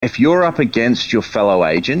If you're up against your fellow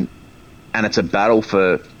agent and it's a battle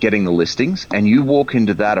for getting the listings and you walk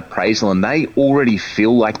into that appraisal and they already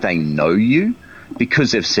feel like they know you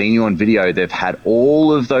because they've seen you on video, they've had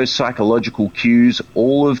all of those psychological cues,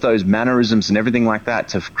 all of those mannerisms and everything like that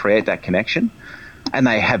to create that connection, and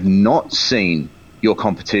they have not seen your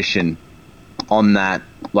competition on that,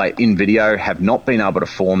 like in video, have not been able to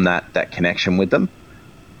form that connection with them,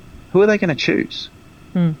 who are they going to choose?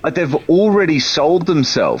 Like, they've already sold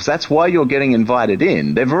themselves. That's why you're getting invited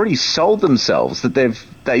in. They've already sold themselves that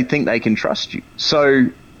they think they can trust you. So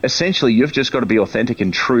essentially, you've just got to be authentic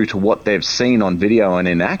and true to what they've seen on video and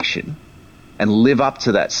in action and live up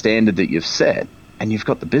to that standard that you've set, and you've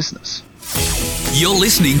got the business. You're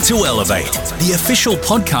listening to Elevate, the official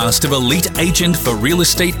podcast of elite agent for real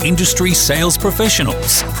estate industry sales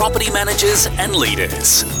professionals, property managers and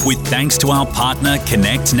leaders. With thanks to our partner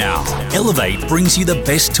Connect Now, Elevate brings you the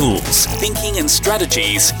best tools, thinking and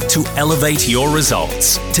strategies to elevate your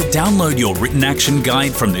results. To download your written action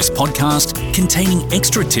guide from this podcast containing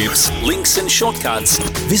extra tips, links and shortcuts,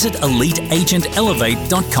 visit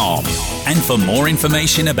eliteagentelevate.com. And for more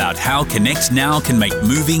information about how Connect Now can make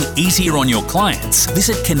moving easier on your clients,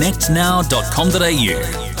 visit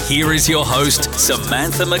connectnow.com.au. Here is your host,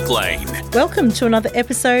 Samantha McLean. Welcome to another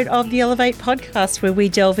episode of the Elevate podcast, where we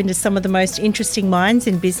delve into some of the most interesting minds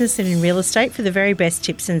in business and in real estate for the very best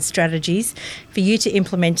tips and strategies for you to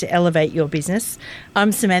implement to elevate your business.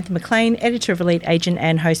 I'm Samantha McLean, editor of Elite Agent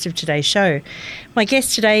and host of today's show. My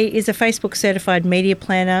guest today is a Facebook certified media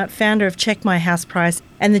planner, founder of Check My House Price,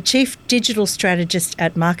 and the chief digital strategist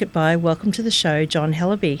at MarketBuy. Welcome to the show, John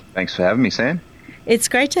Hellaby. Thanks for having me, Sam. It's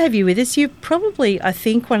great to have you with us. You're probably, I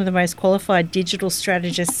think, one of the most qualified digital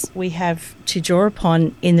strategists we have to draw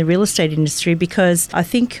upon in the real estate industry, because I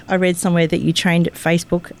think I read somewhere that you trained at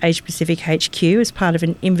Facebook Asia Pacific HQ as part of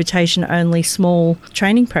an invitation-only small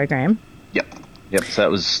training program. Yep, so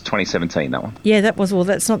that was 2017, that one. Yeah,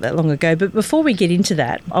 that's not that long ago. But before we get into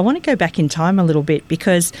that, I want to go back in time a little bit,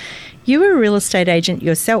 because you were a real estate agent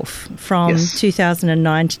yourself from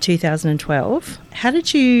 2009 to 2012. How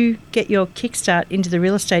did you get your kickstart into the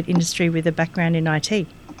real estate industry with a background in IT?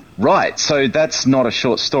 Right, so that's not a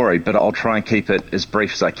short story, but I'll try and keep it as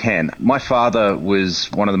brief as I can. My father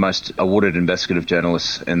was one of the most awarded investigative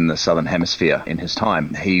journalists in the Southern Hemisphere in his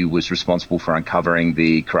time. He was responsible for uncovering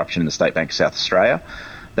the corruption in the State Bank of South Australia.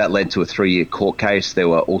 That led to a 3-year court case. There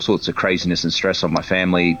were all sorts of craziness and stress on my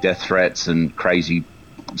family, death threats and crazy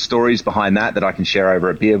stories behind that I can share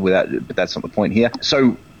over a beer but that's not the point here.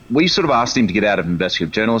 So we sort of asked him to get out of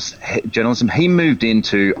investigative journalism. He moved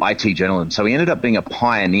into IT journalism. So he ended up being a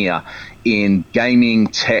pioneer in gaming,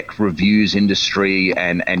 tech, reviews industry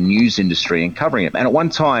and news industry and covering it. And at one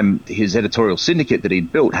time, his editorial syndicate that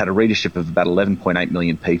he'd built had a readership of about 11.8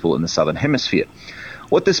 million people in the Southern Hemisphere.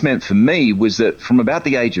 What this meant for me was that from about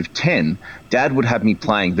the age of 10, Dad would have me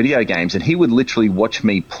playing video games, and he would literally watch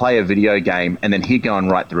me play a video game, and then he'd go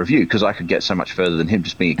and write the review, because I could get so much further than him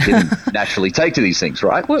just being a kid and naturally take to these things,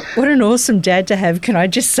 right? What an awesome dad to have, can I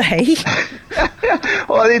just say?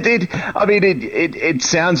 Well, it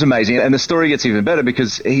sounds amazing, and the story gets even better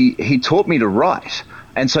because he taught me to write.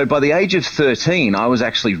 And so by the age of 13, I was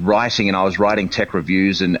actually writing, and I was writing tech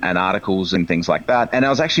reviews and articles and things like that. And I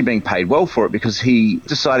was actually being paid well for it, because he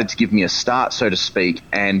decided to give me a start, so to speak.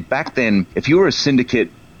 And back then, if you were a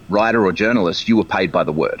syndicate writer or journalist, you were paid by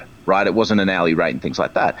the word, right? It wasn't an hourly rate and things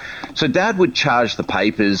like that. So Dad would charge the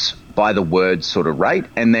papers by the word sort of rate,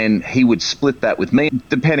 and then he would split that with me,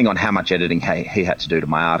 depending on how much editing he had to do to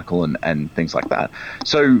my article and things like that.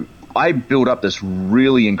 So I built up this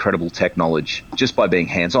really incredible tech knowledge just by being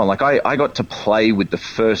hands-on. Like I got to play with the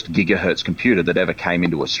first gigahertz computer that ever came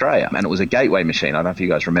into Australia, and it was a Gateway machine. I don't know if you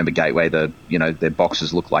guys remember Gateway. Their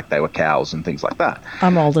boxes looked like they were cows and things like that.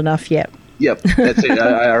 I'm old enough, yep. Yep, that's it.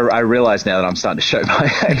 I realize now that I'm starting to show my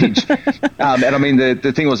age. And I mean,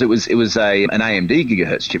 the thing was, it was an AMD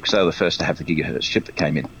gigahertz chip, because they were the first to have the gigahertz chip that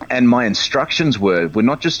came in. And my instructions were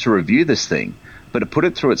not just to review this thing, but to put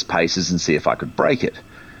it through its paces and see if I could break it.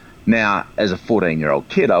 Now, as a 14-year-old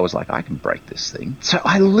kid, I was like, I can break this thing. So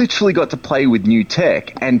I literally got to play with new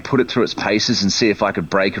tech and put it through its paces and see if I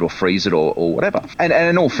could break it or freeze it or whatever. And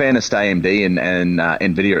in all fairness to AMD and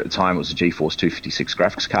NVIDIA at the time, it was a GeForce 256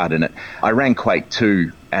 graphics card in it. I ran Quake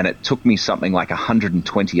 2, and it took me something like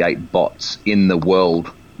 128 bots in the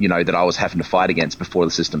world, that I was having to fight against before the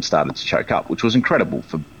system started to choke up, which was incredible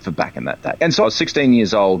for back in that day. And so I was 16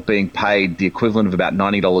 years old, being paid the equivalent of about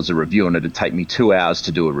 $90 a review, and it'd take me 2 hours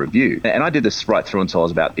to do a review. And I did this right through until I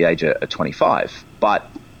was about the age of 25. But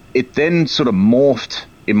it then sort of morphed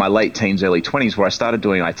in my late teens, early 20s, where I started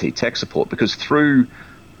doing IT tech support, because through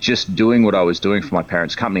just doing what I was doing for my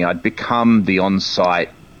parents' company, I'd become the on-site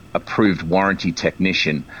approved warranty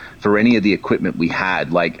technician for any of the equipment we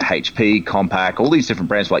had, like HP, Compaq, all these different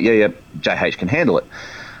brands. Like, yeah, JH can handle it.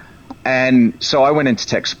 And so I went into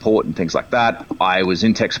tech support and things like that. I was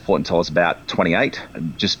in tech support until I was about 28,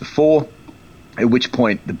 just before, at which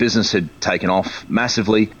point the business had taken off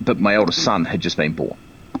massively, but my eldest son had just been born.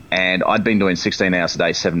 And I'd been doing 16 hours a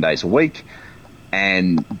day, 7 days a week.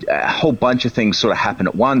 And a whole bunch of things sort of happened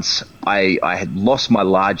at once. I had lost my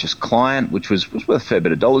largest client, which was worth a fair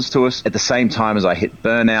bit of dollars to us. At the same time as I hit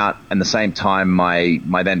burnout, and the same time my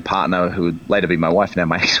then partner, who would later be my wife, now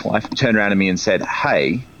my ex-wife, turned around to me and said,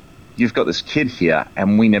 hey, you've got this kid here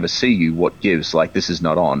and we never see you. What gives? Like, this is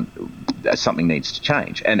not on. Something needs to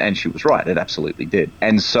change. And she was right. It absolutely did.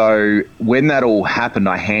 And so when that all happened,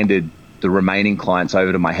 I handed the remaining clients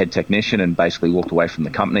over to my head technician and basically walked away from the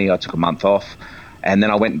company. I took a month off. And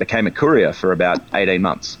then I went and became a courier for about 18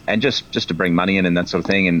 months, and just to bring money in and that sort of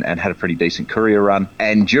thing, and had a pretty decent courier run.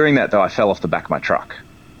 And during that, though, I fell off the back of my truck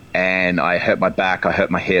and I hurt my back, I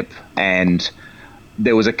hurt my hip, and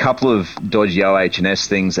there was a couple of dodgy OH&S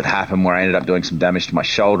things that happened where I ended up doing some damage to my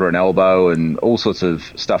shoulder and elbow and all sorts of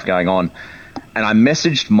stuff going on. And I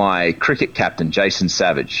messaged my cricket captain, Jason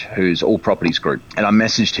Savage, who's All Properties Group. And I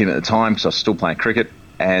messaged him at the time because I was still playing cricket,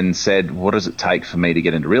 and said, what does it take for me to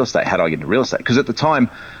get into real estate? How do I get into real estate? Because at the time,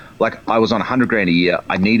 like, I was on $100,000 a year.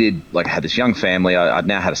 I needed, like, I had this young family. I'd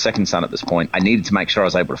now had a second son at this point. I needed to make sure I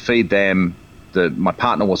was able to feed them. My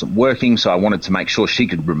partner wasn't working, so I wanted to make sure she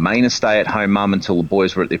could remain a stay-at-home mum until the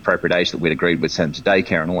boys were at the appropriate age that we'd agreed we'd send them to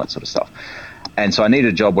daycare and all that sort of stuff. And so I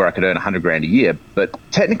needed a job where I could earn $100,000 a year. But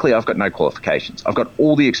technically, I've got no qualifications. I've got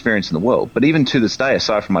all the experience in the world. But even to this day,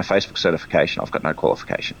 aside from my Facebook certification, I've got no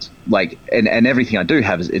qualifications. Like, and everything I do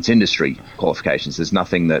have is it's industry qualifications. There's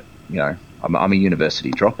nothing that, I'm a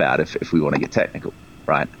university dropout if we want to get technical,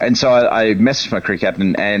 right? And so I messaged my cricket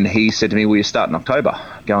captain, and he said to me, well, you start in October.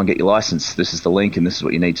 Go and get your license. This is the link, and this is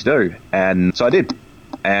what you need to do. And so I did.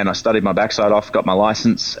 And I studied my backside off, got my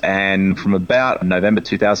license. And from about November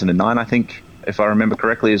 2009, I think, if I remember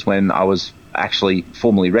correctly, is when I was actually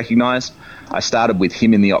formally recognized. I started with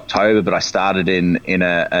him in the October, but I started in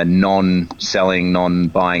a non-selling,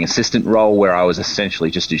 non-buying assistant role where I was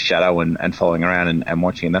essentially just his shadow and following around and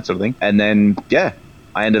watching and that sort of thing. And then,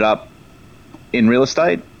 I ended up in real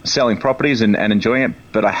estate, selling properties and enjoying it,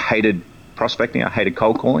 but I hated prospecting. I hated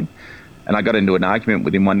cold calling. And I got into an argument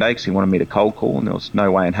with him one day because he wanted me to cold call, and there was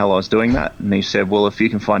no way in hell I was doing that. And he said, well, if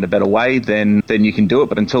you can find a better way, then you can do it.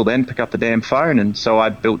 But until then, pick up the damn phone. And so I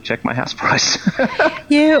built Check My House Price.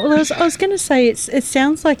 Yeah, well, I was going to say, it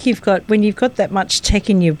sounds like when you've got that much tech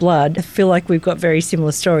in your blood, I feel like we've got very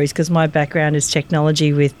similar stories, because my background is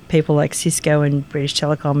technology with people like Cisco and British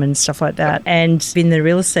Telecom and stuff like that. And in the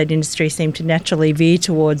real estate industry seem to naturally veer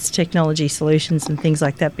towards technology solutions and things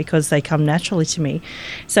like that because they come naturally to me.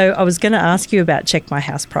 So I was going to ask you about Check My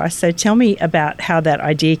House Price. So tell me about how that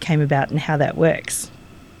idea came about and how that works.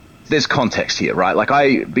 There's context here, right?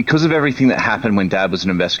 Like, because of everything that happened when Dad was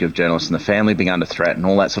an investigative journalist and the family being under threat and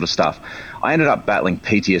all that sort of stuff, I ended up battling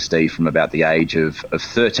PTSD from about the age of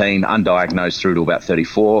 13, undiagnosed, through to about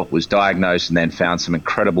 34, was diagnosed and then found some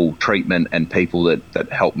incredible treatment and people that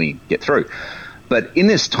helped me get through. But in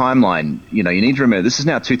this timeline, you need to remember, this is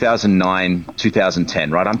now 2009,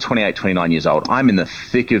 2010, right? I'm 28, 29 years old. I'm in the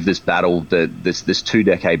thick of this battle, this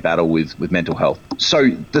 2-decade battle with mental health. So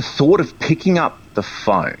the thought of picking up the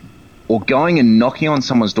phone or going and knocking on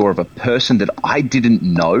someone's door of a person that I didn't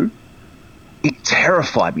know, it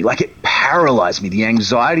terrified me. Like, it paralyzed me. The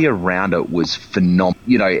anxiety around it was phenomenal.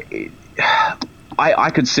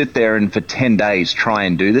 I could sit there and for 10 days try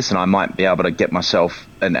and do this, and I might be able to get myself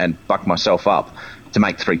and buck myself up to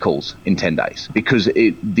make 3 calls in 10 days because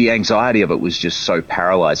the anxiety of it was just so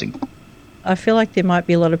paralyzing. I feel like there might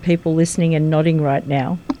be a lot of people listening and nodding right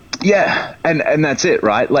now. Yeah, and that's it,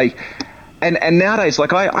 right? Like, and nowadays,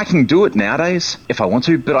 like, I can do it nowadays if I want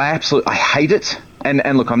to, but I hate it.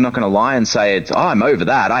 And look, I'm not going to lie and say I'm over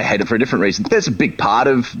that. I hate it for a different reason. There's a big part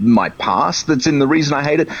of my past that's in the reason I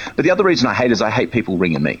hate it. But the other reason I hate is I hate people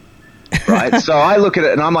ringing me, right? So I look at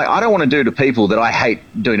it and I'm like, I don't want to do to people that I hate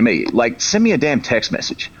doing to me. Like, send me a damn text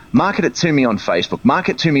message. Market it to me on Facebook.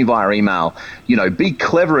 Market it to me via email. Be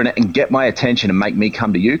clever in it and get my attention and make me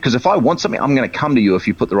come to you. Because if I want something, I'm going to come to you if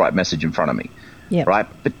you put the right message in front of me. Yep. Right?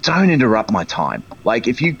 But don't interrupt my time. Like,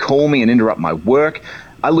 if you call me and interrupt my work,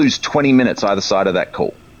 I lose 20 minutes either side of that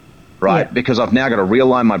call, right? Yep. Because I've now got to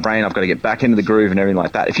realign my brain. I've got to get back into the groove and everything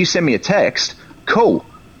like that. If you send me a text, cool.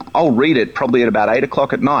 I'll read it probably at about 8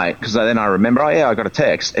 o'clock at night because then I remember, I got a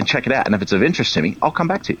text, and check it out. And if it's of interest to me, I'll come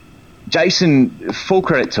back to you. Jason, full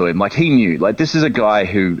credit to him, like he knew, like this is a guy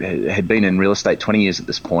who had been in real estate 20 years at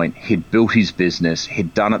this point. He'd built his business,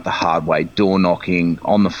 he'd done it the hard way, door knocking,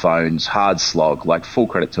 on the phones, hard slog, like full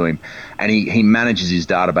credit to him. And he manages his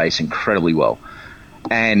database incredibly well.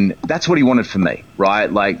 And that's what he wanted for me,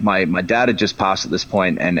 right? Like my dad had just passed at this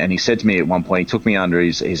point, and he said to me at one point, he took me under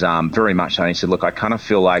his arm very much so, and he said, look, I kind of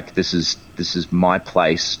feel like this is my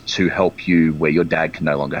place to help you where your dad can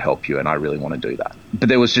no longer help you, and I really want to do that. But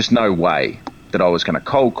there was just no way that I was going to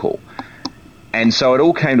cold call. And so it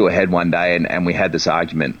all came to a head one day, and we had this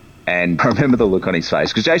argument. And I remember the look on his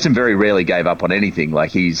face, because Jason very rarely gave up on anything.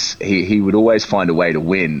 Like he would always find a way to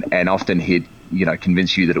win, and often he'd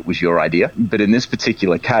convince you that it was your idea. But in this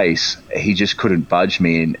particular case, he just couldn't budge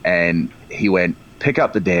me, and he went, pick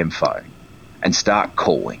up the damn phone and start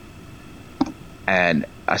calling. And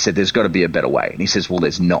I said, there's got to be a better way. And he says, well,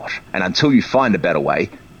 there's not. And until you find a better way,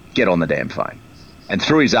 get on the damn phone. And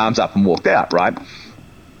threw his arms up and walked out, right?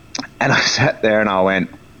 And I sat there and I went,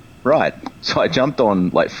 right. So I jumped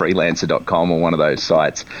on like freelancer.com or one of those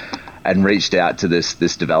sites and reached out to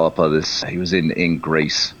this developer. He was in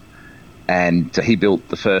Greece. And he built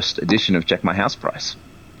the first edition of Check My House Price.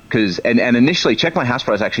 And initially, Check My House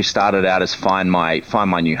Price actually started out as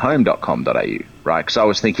findmynewhome.com.au, right? Because I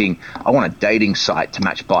was thinking, I want a dating site to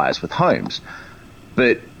match buyers with homes.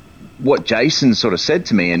 But what Jason sort of said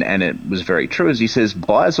to me, and it was very true, is he says,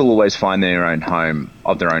 buyers will always find their own home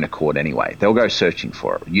of their own accord anyway. They'll go searching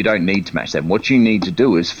for it. You don't need to match them. What you need to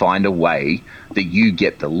do is find a way that you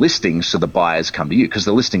get the listings so the buyers come to you, because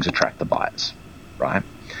the listings attract the buyers, right?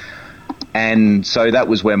 And so that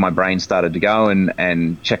was where my brain started to go,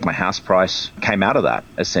 and Check My House Price came out of that,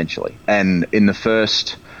 essentially. And in the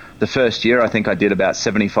first year, I think I did about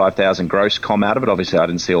 75,000 gross comm out of it. Obviously, I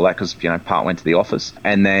didn't see all that because, part went to the office.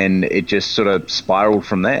 And then it just sort of spiraled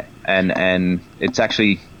from there. And it's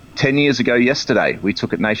actually 10 years ago yesterday, we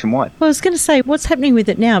took it nationwide. Well, I was going to say, what's happening with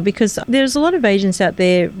it now? Because there's a lot of agents out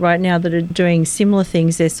there right now that are doing similar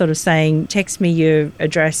things. They're sort of saying, text me your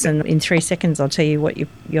address and in 3 seconds I'll tell you what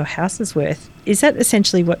your house is worth. Is that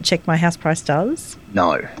essentially what Check My House Price does?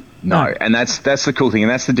 No. And that's the cool thing,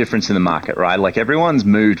 and that's the difference in the market, right? Like everyone's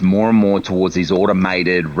moved more and more towards these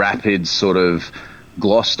automated, rapid sort of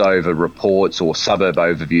glossed over reports or suburb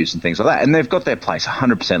overviews and things like that. And they've got their place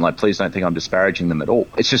 100%. Like, please don't think I'm disparaging them at all.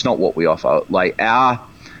 It's just not what we offer. Like our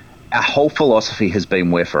whole philosophy has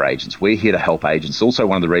been, we're for agents. We're here to help agents. Also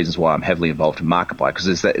one of the reasons why I'm heavily involved in Market Buy,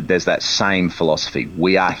 because there's that same philosophy.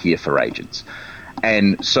 We are here for agents.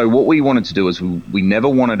 And so what we wanted to do is we never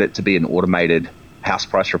wanted it to be an automated house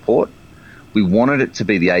price report. We wanted it to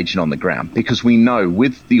be the agent on the ground, because we know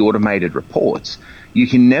with the automated reports, you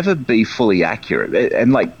can never be fully accurate.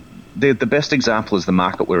 And like the best example is the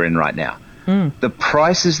market we're in right now. The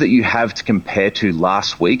prices that you have to compare to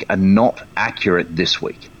last week are not accurate this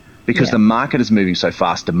week, because the market is moving so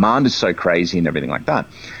fast, demand is so crazy and everything like that.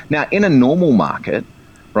 Now, in a normal market,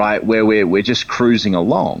 right, where we're just cruising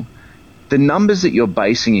along, the numbers that you're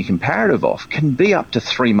basing your comparative off can be up to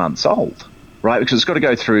 3 months old. Right, because it's got to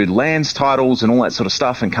go through lands, titles, and all that sort of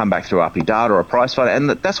stuff, and come back through RP data or a price fighter. And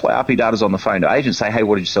that's why RP data's on the phone to agents, say, hey,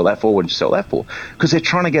 what did you sell that for? What did you sell that for? Because they're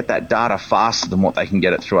trying to get that data faster than what they can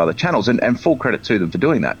get it through other channels. And full credit to them for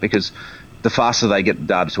doing that, because the faster they get the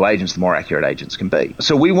data to agents, the more accurate agents can be.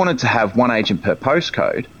 So we wanted to have one agent per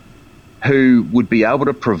postcode who would be able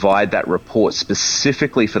to provide that report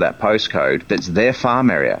specifically for that postcode that's their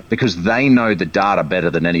farm area, because they know the data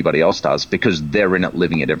better than anybody else does, because they're in it,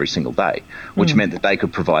 living it every single day, which meant that they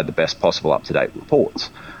could provide the best possible up-to-date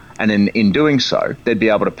reports. And in doing so, they'd be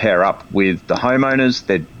able to pair up with the homeowners.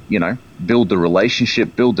 They'd, build the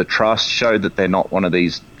relationship, build the trust, show that they're not one of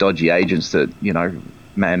these dodgy agents that,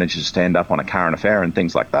 manage to stand up on a current affair and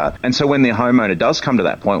things like that. And so when the homeowner does come to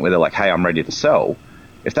that point where they're like, hey, I'm ready to sell,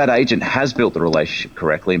 if that agent has built the relationship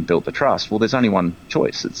correctly and built the trust, well, there's only one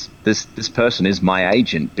choice. It's this person is my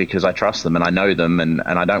agent because I trust them and I know them, and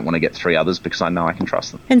I don't want to get 3 others because I know I can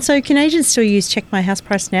trust them. And so can agents still use Check My House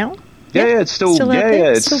Price now? Yeah, it's still out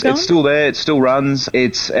there? It's still there. It still runs.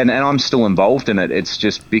 And I'm still involved in it. It's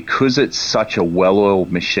just because it's such a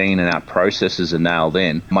well-oiled machine and our processes are nailed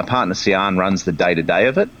in. My partner Sian runs the day-to-day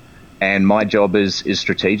of it, and my job is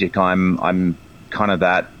strategic. I'm kind of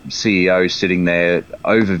that CEO sitting there,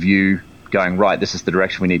 overview, going, right, this is the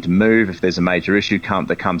direction we need to move. If there's a major issue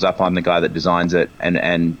that comes up, I'm the guy that designs it,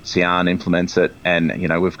 and Sian implements it. And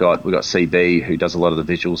we've got CB who does a lot of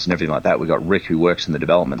the visuals and everything like that. We've got Rick who works in the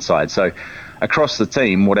development side. So across the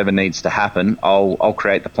team, whatever needs to happen, I'll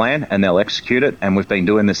create the plan and they'll execute it. And we've been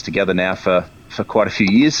doing this together now for quite a few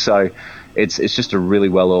years. So it's just a really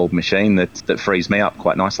well-oiled machine that frees me up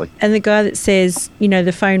quite nicely. And the guy that says,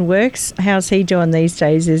 the phone works, how's he doing these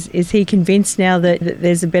days? Is he convinced now that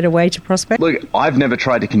there's a better way to prospect? Look, I've never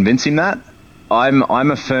tried to convince him that.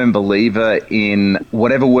 I'm a firm believer in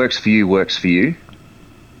whatever works for you works for you.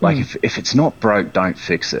 Like if it's not broke, don't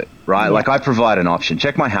fix it, right? Yeah. Like I provide an option.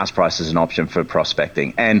 Check My House Price is an option for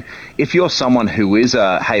prospecting. And if you're someone who is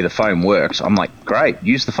hey, the phone works, I'm like, great,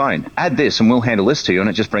 use the phone. Add this and we'll handle this to you and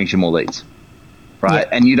it just brings you more leads, right?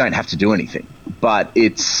 Yeah. And you don't have to do anything. But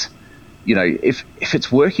it's, if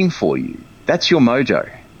it's working for you, that's your mojo.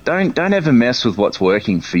 Don't ever mess with what's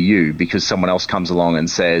working for you because someone else comes along and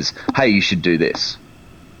says, hey, you should do this.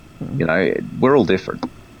 We're all different.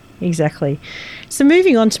 Exactly. So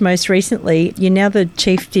moving on to most recently, you're now the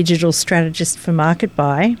Chief Digital Strategist for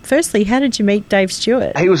MarketBuy. Firstly, how did you meet Dave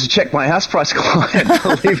Stewart? He was a Check My House Price client,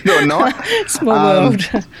 believe it or not. Small world.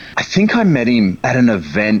 I think I met him at an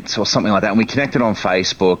event or something like that, and we connected on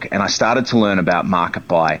Facebook, and I started to learn about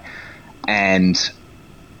MarketBuy. And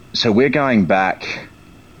so we're going back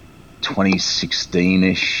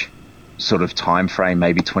 2016-ish sort of time frame,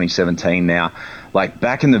 maybe 2017 now. Like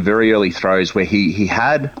back in the very early throes where he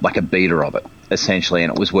had like a beta of it essentially,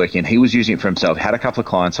 and it was working. He was using it for himself, had a couple of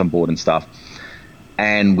clients on board and stuff,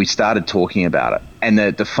 and we started talking about it. And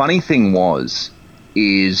the funny thing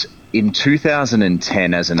is in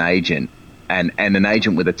 2010 as an agent and an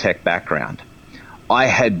agent with a tech background, I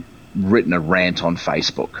had written a rant on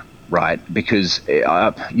Facebook, right? Because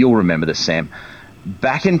you'll remember this, Sam.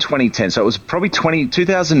 Back in 2010, so it was probably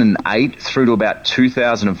 2008 through to about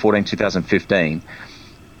 2014, 2015,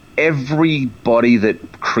 everybody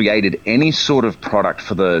that created any sort of product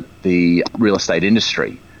for the real estate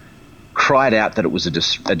industry cried out that it was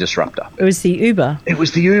a disruptor. It was the Uber. It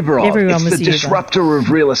was the Uber of. Everyone was the disruptor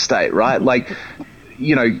of real estate, right? Like,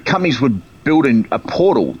 companies would build a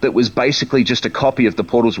portal that was basically just a copy of the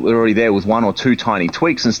portals that were already there with one or two tiny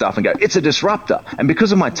tweaks and stuff and go, it's a disruptor. And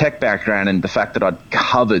because of my tech background and the fact that I'd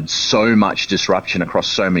covered so much disruption across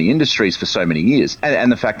so many industries for so many years,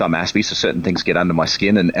 and the fact I'm Aspie, so certain things get under my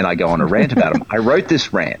skin and I go on a rant about them, I wrote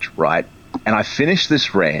this rant, right? And I finished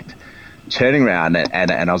this rant turning around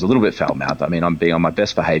and I was a little bit foul-mouthed. I mean, I'm being on my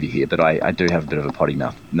best behavior here, but I do have a bit of a potty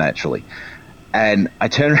mouth naturally. And I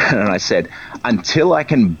turned around and I said, until I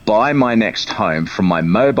can buy my next home from my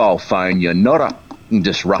mobile phone, you're not a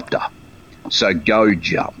disruptor. So go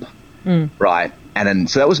jump, right? And then,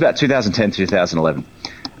 so that was about 2010, 2011.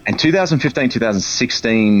 And 2015,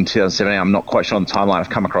 2016, 2017, I'm not quite sure on the timeline, I've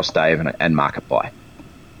come across Dave and MarketBuy.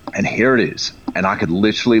 And here it is. And I could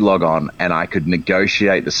literally log on and I could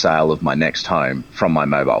negotiate the sale of my next home from my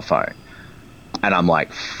mobile phone. And I'm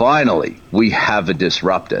like, finally, we have a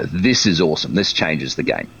disruptor. This is awesome. This changes the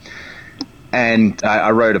game. And I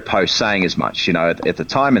wrote a post saying as much, at the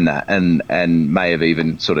time in that, and may have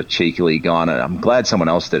even sort of cheekily gone, I'm glad someone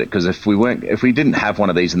else did it, because if we didn't have one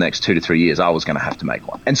of these in the next 2 to 3 years, I was going to have to make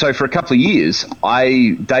one. And so for a couple of years,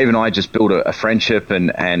 Dave and I just built a friendship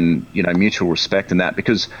and mutual respect in that,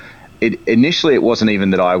 because initially it wasn't even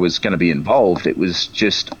that I was going to be involved. It was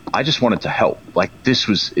just, I just wanted to help. Like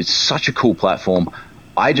it's such a cool platform.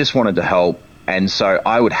 I just wanted to help. And so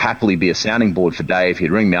I would happily be a sounding board for Dave. He'd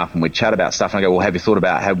ring me up and we'd chat about stuff. And I go, well, have you thought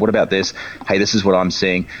about, what about this? Hey, this is what I'm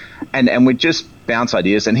seeing. And we'd just bounce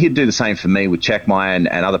ideas. And he'd do the same for me with Check My and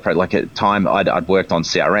other, like at the time I'd worked on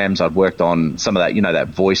CRMs. I'd worked on some of that, that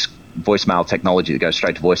voicemail technology that goes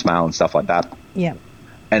straight to voicemail and stuff like that. Yeah.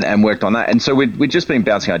 And worked on that. And so we'd just been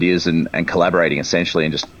bouncing ideas and collaborating essentially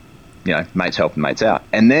and just, mates help and mates out.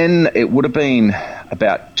 And then it would have been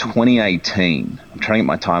about 2018. I'm trying to get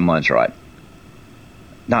my timelines right.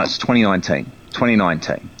 No, it's 2019.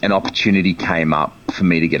 2019. An opportunity came up for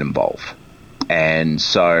me to get involved. And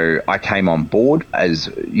so I came on board as,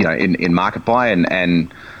 in MarketBuy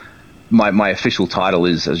and my official title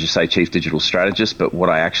is, as you say, Chief Digital Strategist. But what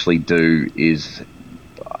I actually do is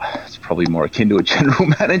it's probably more akin to a general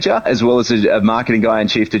manager as well as a marketing guy and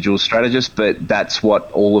chief digital strategist, but that's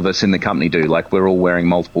what all of us in the company do. Like we're all wearing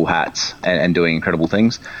multiple hats and doing incredible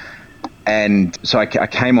things. And so I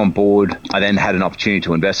came on board. I then had an opportunity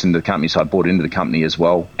to invest into the company, so I bought into the company as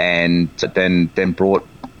well, and then brought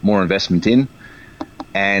more investment in.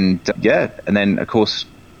 And and then of course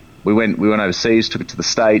we went overseas, took it to the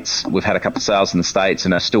States. We've had a couple of sales in the States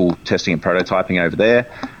and are still testing and prototyping over there.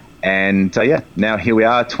 And now here we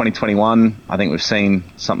are, 2021. I think we've seen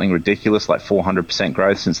something ridiculous, like 400%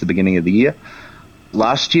 growth since the beginning of the year.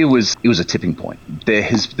 Last year was a tipping point. There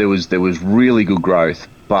was really good growth,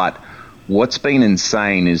 but what's been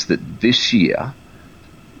insane is that this year,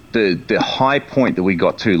 the high point that we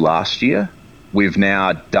got to last year, we've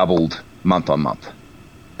now doubled month on month.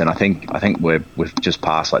 And I think we've just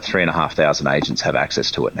passed like 3,500 agents have access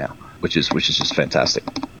to it now, which is just fantastic.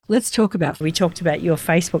 Let's talk about, we talked about your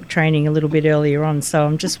Facebook training a little bit earlier on, so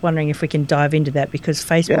I'm just wondering if we can dive into that, because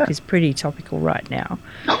Facebook is pretty topical right now.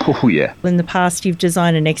 Oh, yeah. In the past, you've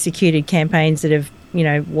designed and executed campaigns that have,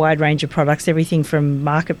 wide range of products, everything from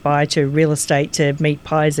market buy to real estate to meat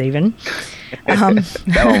pies even.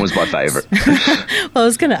 That one was my favourite. Well, I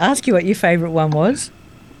was going to ask you what your favourite one was.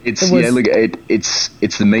 It's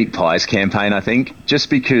the meat pies campaign, I think, just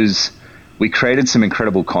because we created some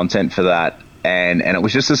incredible content for that. And it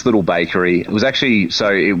was just this little bakery. It was actually,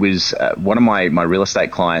 one of my real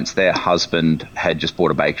estate clients, their husband had just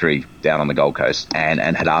bought a bakery down on the Gold Coast and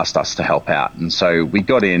had asked us to help out. And so we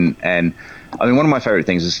got in, and I mean, one of my favorite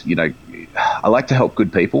things is, I like to help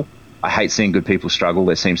good people. I hate seeing good people struggle.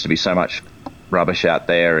 There seems to be so much rubbish out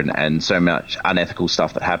there and so much unethical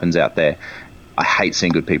stuff that happens out there. I hate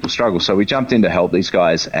seeing good people struggle. So we jumped in to help these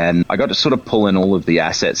guys, and I got to sort of pull in all of the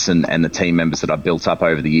assets and the team members that I built up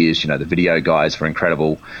over the years. The video guys were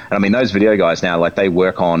incredible. And I mean, those video guys now, like, they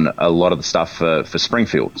work on a lot of the stuff for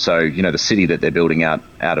Springfield. So, the city that they're building out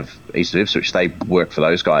of east of Ipswich, they work for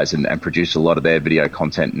those guys and produce a lot of their video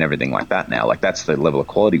content and everything like that now. Like, that's the level of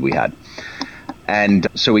quality we had. And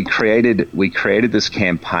so we created this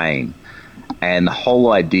campaign. And the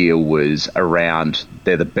whole idea was around,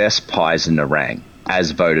 they're the best pies in Nerang,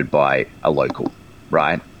 as voted by a local,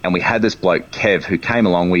 right? And we had this bloke, Kev, who came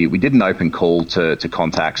along. We did an open call to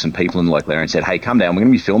contacts and people in the local area and said, hey, come down. We're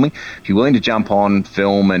going to be filming. If you're willing to jump on,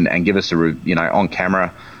 film, and give us on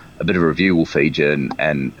camera, a bit of a review, we'll feed you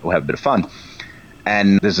and we'll have a bit of fun.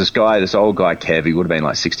 And there's this old guy, Kev, he would have been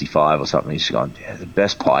like 65 or something. He's gone, the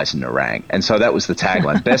best pies in Nerang. And so that was the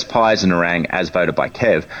tagline, best pies in Nerang, as voted by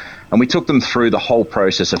Kev. And we took them through the whole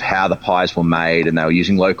process of how the pies were made, and they were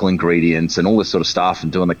using local ingredients and all this sort of stuff,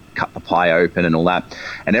 and cut the pie open and all that.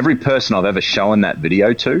 And every person I've ever shown that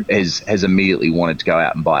video to has immediately wanted to go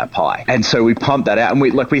out and buy a pie. And so we pumped that out, and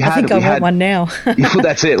I think I want one now. Well,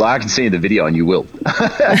 that's it. Like, I can see in the video, and you will.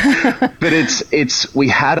 But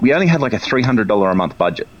we only had like a $300 a month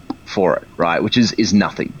budget for it, right? Which is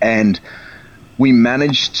nothing. And we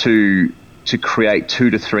managed to create 2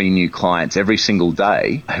 to 3 new clients every single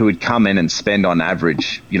day who would come in and spend on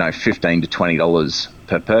average, $15 to $20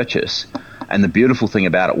 per purchase. And the beautiful thing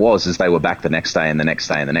about it is they were back the next day and the next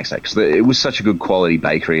day and the next day, because it was such a good quality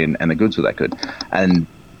bakery and the goods were that good.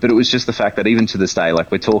 But it was just the fact that even to this day,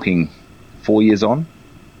 like, we're talking 4 years on,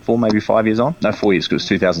 maybe 5 years on. No, 4 years,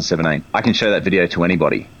 because it was 2017. I can show that video to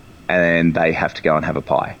anybody and they have to go and have a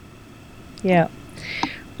pie. Yeah.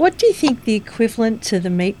 What do you think the equivalent to the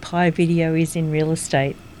meat pie video is in real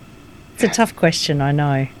estate? It's a tough question, I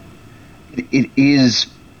know. It is,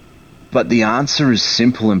 but the answer is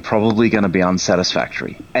simple and probably going to be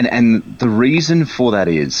unsatisfactory. And the reason for that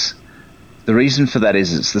is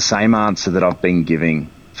it's the same answer that I've been giving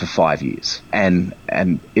for 5 years, and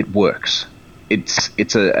it works.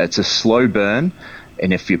 It's a slow burn,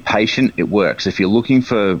 and if you're patient, it works. If you're looking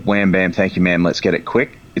for wham bam, thank you ma'am, let's get it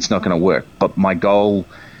quick, it's not going to work. But my goal,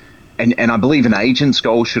 and I believe an agent's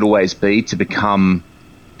goal should always be to become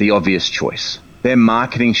the obvious choice. Their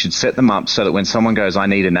marketing should set them up so that when someone goes, I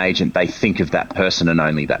need an agent, they think of that person and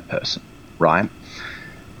only that person, right?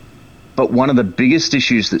 But one of the biggest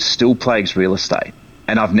issues that still plagues real estate,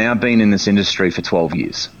 and I've now been in this industry for 12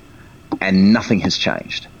 years and nothing has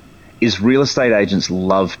changed, is real estate agents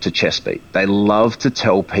love to chest beat. They love to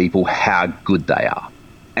tell people how good they are.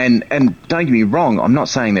 And don't get me wrong, I'm not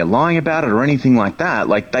saying they're lying about it or anything like that.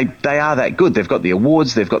 Like, they are that good. They've got the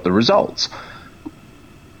awards, they've got the results.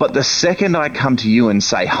 But the second I come to you and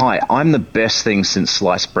say, hi, I'm the best thing since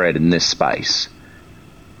sliced bread in this space,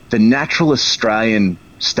 the natural Australian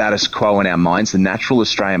status quo in our minds, the natural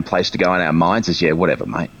Australian place to go in our minds is, yeah, whatever,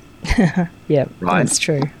 mate. Yeah, right? That's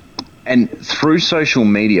true. And through social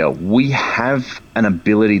media, we have an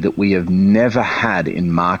ability that we have never had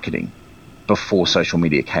in marketing before social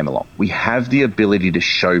media came along. We have the ability to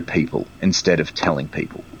show people instead of telling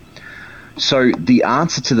people. So the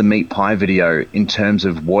answer to the meat pie video in terms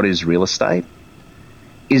of what is real estate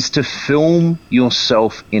is to film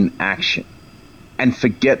yourself in action and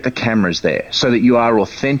forget the cameras there, so that you are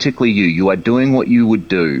authentically you. You are doing what you would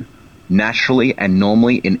do naturally and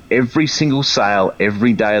normally in every single sale,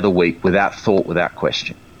 every day of the week, without thought, without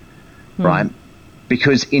question, right?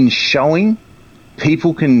 Because in showing,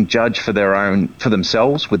 people can judge for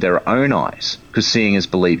themselves with their own eyes, because seeing is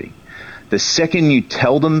believing. The second you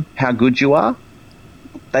tell them how good you are,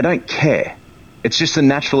 they don't care. It's just the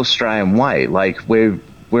natural Australian way. Like, we're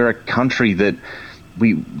a country that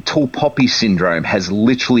tall poppy syndrome has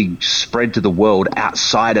literally spread to the world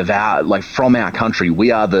outside of from our country.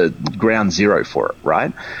 We are the ground zero for it,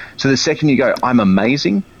 right? So the second you go, I'm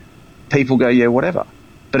amazing, people go, yeah, whatever.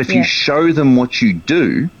 But if you show them what you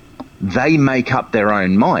do, they make up their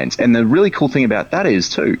own minds. And the really cool thing about that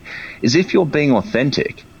is if you're being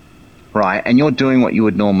authentic, right, and you're doing what you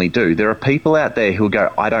would normally do, there are people out there who will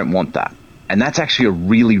go, I don't want that. And that's actually a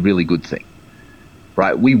really, really good thing,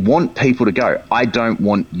 right? We want people to go, I don't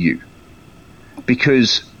want you.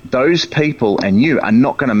 Because those people and you are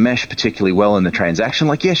not going to mesh particularly well in the transaction.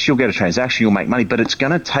 Like, yes, you'll get a transaction, you'll make money, but it's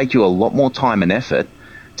going to take you a lot more time and effort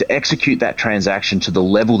to execute that transaction to the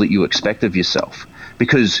level that you expect of yourself,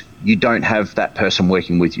 because you don't have that person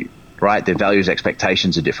working with you, right? Their values,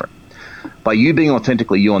 expectations are different. By you being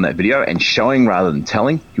authentically you on that video and showing rather than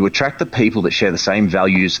telling, you attract the people that share the same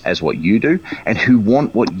values as what you do and who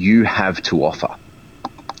want what you have to offer.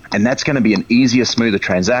 And that's going to be an easier, smoother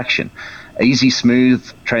transaction. Easy, smooth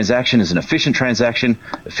transaction is an efficient transaction.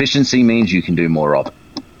 Efficiency means you can do more of it.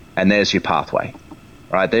 And there's your pathway,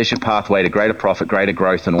 right? There's your pathway to greater profit, greater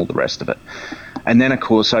growth, and all the rest of it. And then, of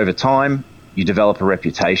course, over time, you develop a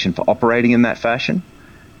reputation for operating in that fashion,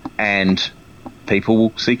 and people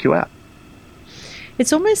will seek you out.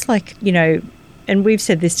 It's almost like, and we've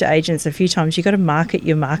said this to agents a few times, you've got to market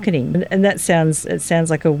your marketing. And it sounds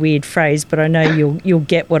like a weird phrase, but I know you'll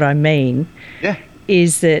get what I mean. Yeah.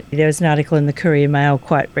 Is that there was an article in the Courier Mail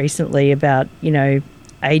quite recently about,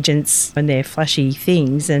 agents and their flashy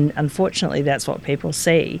things, and unfortunately that's what people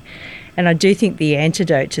see. And I do think the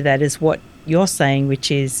antidote to that is what you're saying, which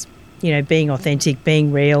is, being authentic,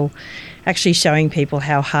 being real, actually showing people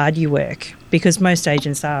how hard you work, because most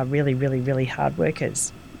agents are really, really, really hard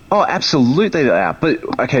workers. Oh, absolutely they are. But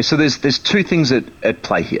okay, so there's two things at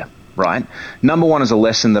play here, right? Number one is a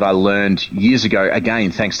lesson that I learned years ago,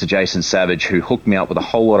 again, thanks to Jason Savage, who hooked me up with a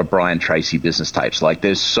whole lot of Brian Tracy business tapes. Like,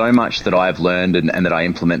 there's so much that I've learned and that I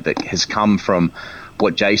implement that has come from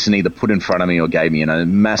what Jason either put in front of me or gave me,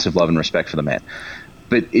 massive love and respect for the man.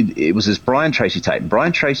 But it was this Brian Tracy tape.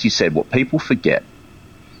 Brian Tracy said what people forget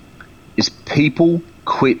is people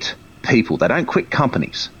quit people. They don't quit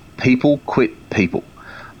companies. People quit people.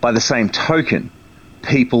 By the same token,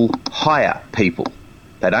 people hire people.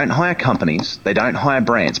 They don't hire companies. They don't hire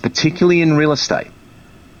brands, particularly in real estate.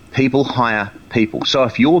 People hire people. So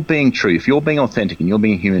if you're being true, if you're being authentic and you're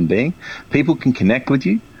being a human being, people can connect with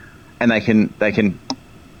you, and they can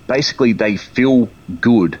basically, they feel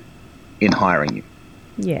good in hiring you.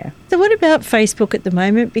 Yeah. So what about Facebook at the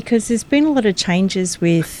moment? Because there's been a lot of changes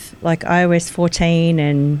with like iOS 14,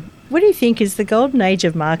 and what do you think, is the golden age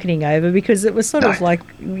of marketing over? Because it was sort of like,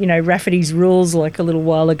 Rafferty's rules like a little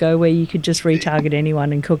while ago, where you could just retarget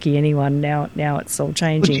anyone and cookie anyone. Now it's all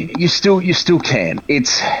changing. You still can.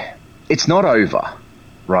 It's not over,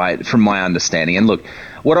 right? From my understanding. And look,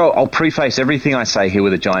 what I'll preface everything I say here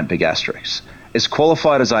with a giant big asterisk. As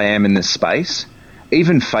qualified as I am in this space,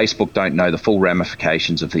 even Facebook don't know the full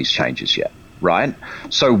ramifications of these changes yet, right?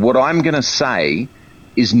 So what I'm going to say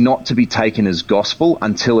is not to be taken as gospel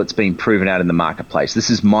until it's been proven out in the marketplace. This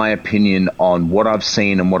is my opinion on what I've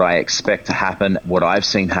seen and what I expect to happen, what I've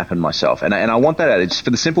seen happen myself. And I want that out. It's for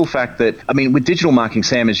the simple fact that, with digital marketing,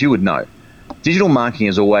 Sam, as you would know, digital marketing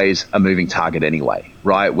is always a moving target anyway,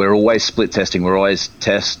 right? We're always split testing. We're always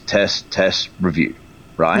test, review,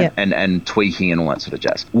 right? Yep. And tweaking and all that sort of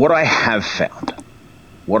jazz. What I have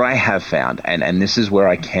found, and this is where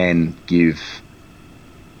I can give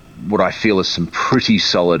what I feel is some pretty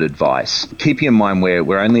solid advice. Keeping in mind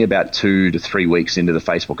we're only about 2 to 3 weeks into the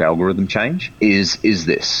Facebook algorithm change, is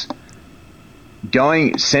this.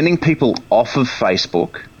 Sending people off of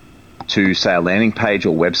Facebook to, say, a landing page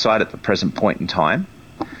or website at the present point in time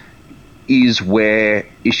is where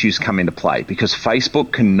issues come into play, because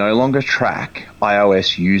Facebook can no longer track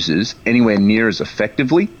iOS users anywhere near as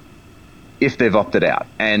effectively if they've opted out.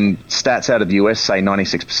 And stats out of the US say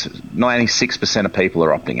 96% of people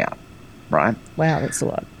are opting out, right? Wow, that's a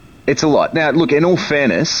lot. It's a lot. Now, look, in all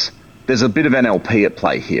fairness, there's a bit of NLP at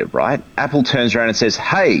play here, right? Apple turns around and says,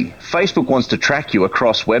 hey, Facebook wants to track you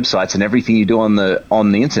across websites and everything you do on the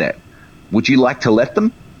internet. Would you like to let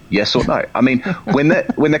them? Yes or no? When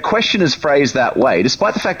the question is phrased that way,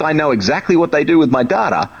 despite the fact I know exactly what they do with my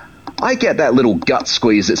data, I get that little gut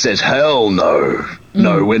squeeze that says, hell no.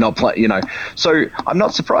 No, we're not playing, So I'm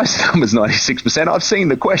not surprised the number's 96%. I've seen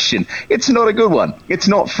the question. It's not a good one. It's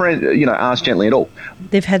not asked gently at all.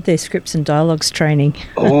 They've had their scripts and dialogues training.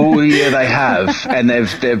 Oh, yeah, they have. And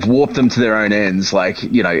they've warped them to their own ends.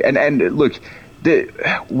 And look,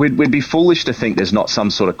 we'd be foolish to think there's not some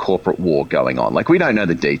sort of corporate war going on. Like, we don't know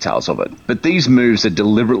the details of it, but these moves are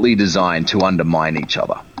deliberately designed to undermine each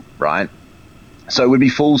other, right? So we'd be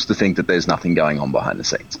fools to think that there's nothing going on behind the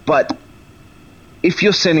scenes. But if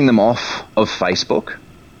you're sending them off of Facebook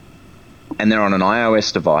and they're on an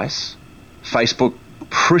iOS device, Facebook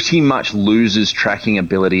pretty much loses tracking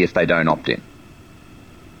ability if they don't opt in,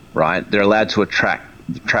 right? They're allowed to track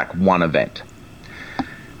one event.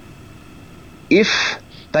 If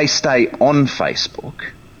they stay on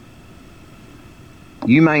Facebook,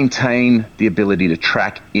 you maintain the ability to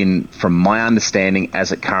track in, from my understanding,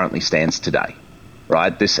 as it currently stands today,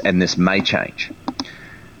 right? This may change.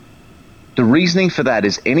 The reasoning for that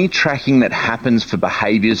is any tracking that happens for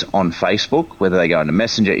behaviors on Facebook, whether they go into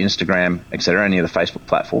Messenger, Instagram, etc., any of the Facebook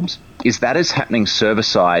platforms, is happening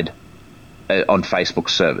server-side on Facebook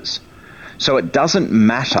servers. So it doesn't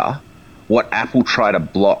matter what Apple try to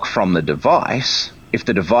block from the device. If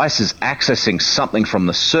the device is accessing something from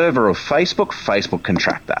the server of Facebook, Facebook can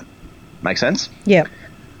track that. Make sense? Yeah.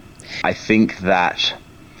 I think that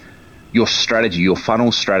your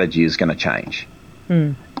funnel strategy is going to change.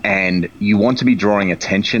 And you want to be drawing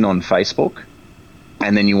attention on Facebook,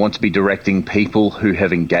 and then you want to be directing people who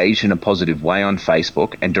have engaged in a positive way on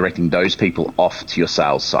Facebook and directing those people off to your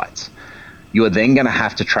sales sites. You are then going to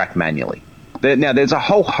have to track manually. Now, there's a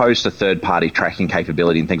whole host of third-party tracking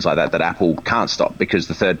capability and things like that Apple can't stop, because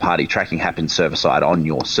the third-party tracking happens server-side on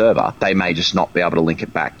your server. They may just not be able to link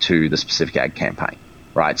it back to the specific ad campaign,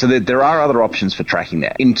 right? So there are other options for tracking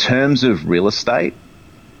there. In terms of real estate,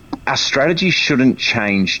 our strategy shouldn't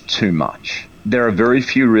change too much. There are very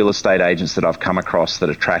few real estate agents that I've come across that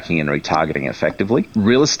are tracking and retargeting effectively.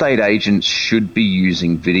 Real estate agents should be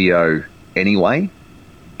using video anyway,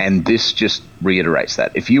 and this just reiterates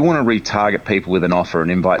that. If you want to retarget people with an offer, an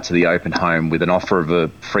invite to the open home, with an offer of a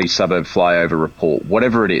free suburb flyover report,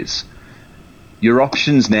 whatever it is, your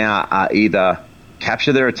options now are either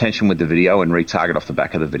capture their attention with the video and retarget off the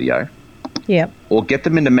back of the video, or get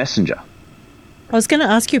them into Messenger. I was going to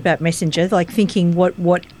ask you about Messenger, like thinking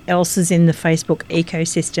what else is in the Facebook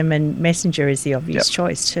ecosystem, and Messenger is the obvious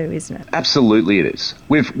choice too, isn't it? Absolutely it is.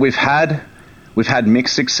 We've had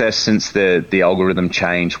mixed success since the algorithm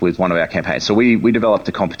change with one of our campaigns. So we developed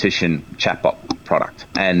a competition chatbot product,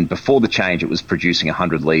 and before the change it was producing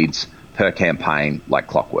 100 leads per campaign like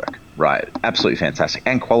clockwork, right? Absolutely fantastic,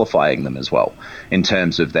 and qualifying them as well in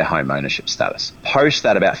terms of their home ownership status. Post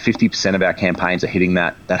that, about 50% of our campaigns are hitting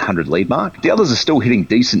that 100 lead mark. The others are still hitting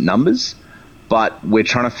decent numbers, but we're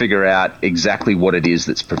trying to figure out exactly what it is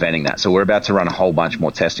that's preventing that. So we're about to run a whole bunch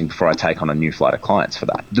more testing before I take on a new flight of clients for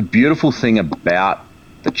that. The beautiful thing about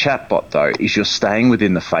the chatbot, though, is you're staying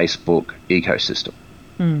within the Facebook ecosystem.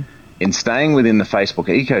 In staying within the Facebook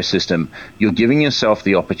ecosystem, you're giving yourself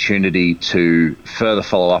the opportunity to further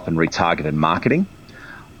follow up and retarget and marketing.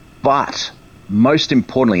 But most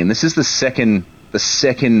importantly, and this is the second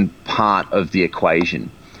part of the equation,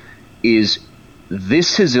 is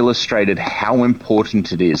this has illustrated how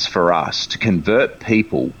important it is for us to convert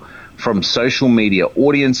people from social media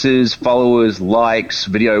audiences, followers, likes,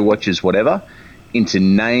 video watchers, whatever, into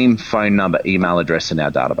name, phone number, email address in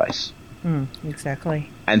our database. Exactly.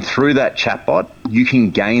 And through that chatbot, you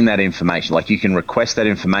can gain that information. Like, you can request that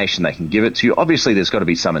information, they can give it to you. Obviously, there's got to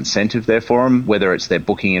be some incentive there for them, whether it's they're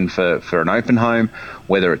booking in for an open home,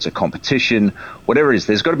 whether it's a competition, whatever it is,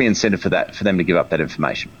 there's got to be incentive for them to give up that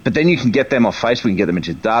information. But then you can get them off Facebook, you can get them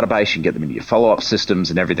into the database, you can get them into your follow-up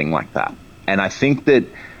systems and everything like that. And I think that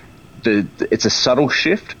it's a subtle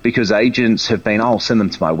shift, because agents have been, I'll send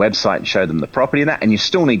them to my website and show them the property and that, and you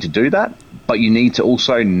still need to do that, but you need to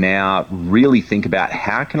also now really think about,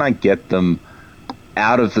 how can I get them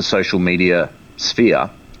out of the social media sphere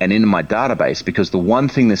and into my database? Because the one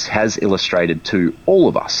thing this has illustrated to all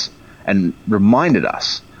of us and reminded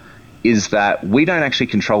us is that we don't actually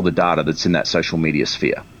control the data that's in that social media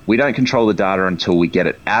sphere. We don't control the data until we get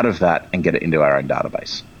it out of that and get it into our own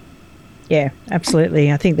database. Yeah, absolutely.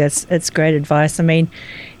 I think it's great advice. I mean,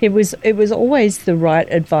 it was always the right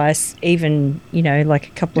advice, even, like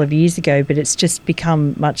a couple of years ago, but it's just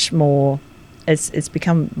become much more. It's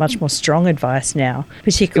become much more strong advice now.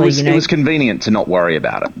 Particularly, it was convenient to not worry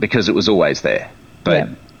about it because it was always there. But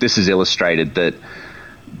this has illustrated that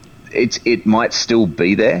it might still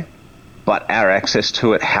be there, but our access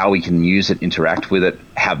to it, how we can use it, interact with it,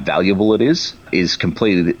 how valuable it is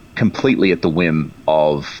completely at the whim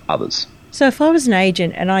of others. So if I was an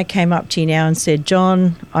agent and I came up to you now and said,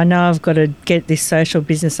 John, I know I've got to get this social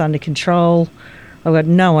business under control, I've got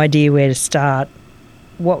no idea where to start,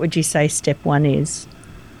 what would you say step one is?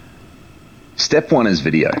 Step one is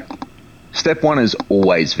video. Step one is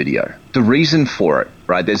always video. The reason for it,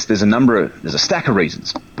 right? There's a stack of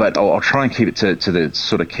reasons, but I'll try and keep it to the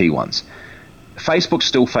sort of key ones. Facebook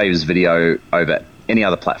still favors video over any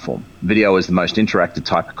other platform. Video is the most interactive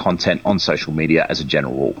type of content on social media as a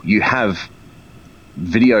general rule. You have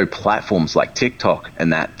video platforms like TikTok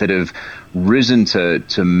and that have risen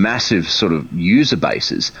to massive sort of user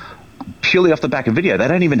bases purely off the back of video. They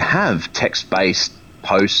don't even have text-based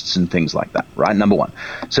posts and things like that, right? Number one.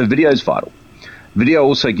 So video is vital. Video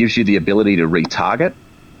also gives you the ability to retarget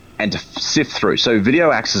and to sift through. So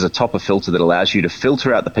video acts as a top of filter that allows you to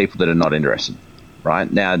filter out the people that are not interested,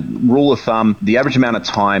 right? Now, rule of thumb, the average amount of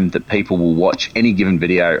time that people will watch any given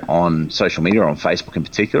video on social media, or on Facebook in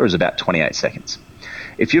particular, is about 28 seconds.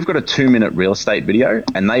 If you've got a 2-minute real estate video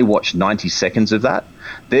and they watch 90 seconds of that,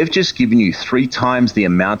 they've just given you 3 times the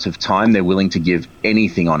amount of time they're willing to give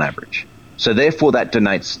anything on average. So therefore, that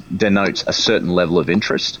denotes a certain level of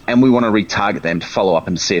interest, and we want to retarget them to follow up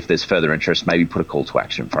and to see if there's further interest, maybe put a call to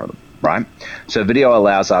action in front of them, right? So video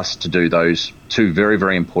allows us to do those 2 very,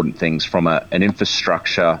 very important things from an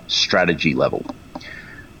infrastructure strategy level.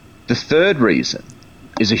 The third reason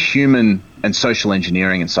is a human and social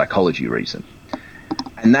engineering and psychology reason.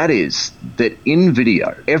 And that is that in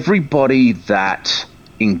video, everybody that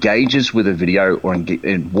engages with a video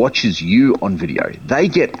and watches you on video, they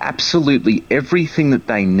get absolutely everything that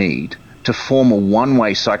they need to form a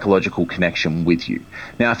one-way psychological connection with you.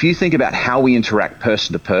 Now, if you think about how we interact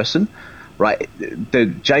person to person, right?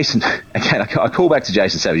 Jason, again, I call back to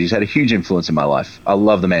Jason Savage. He's had a huge influence in my life. I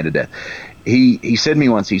love the man to death. He said to me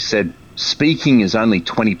once, he said, speaking is only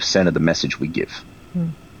 20% of the message we give.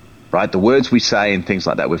 Right? The words we say and things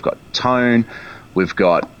like that. We've got tone, we've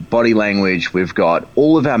got body language, we've got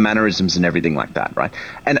all of our mannerisms and everything like that, right?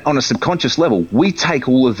 And on a subconscious level, we take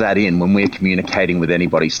all of that in when we're communicating with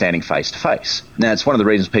anybody standing face to face. Now, it's one of the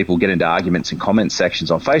reasons people get into arguments and comment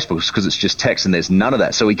sections on Facebook, is because it's just text and there's none of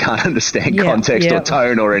that. So we can't understand context or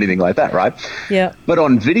tone or anything like that, right? Yeah. But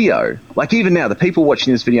on video, like even now, the people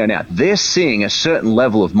watching this video now, they're seeing a certain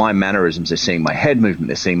level of my mannerisms. They're seeing my head movement.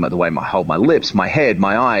 They're seeing the way I hold my lips, my head,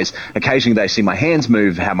 my eyes. Occasionally they see my hands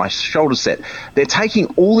move, how my shoulders set. They're taking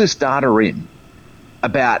all this data in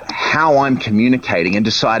about how I'm communicating and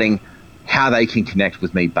deciding how they can connect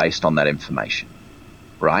with me based on that information,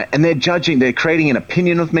 right? And they're creating an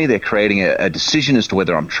opinion of me. They're creating a decision as to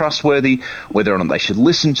whether I'm trustworthy, whether or not they should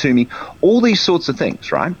listen to me, all these sorts of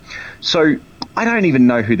things, right? So I don't even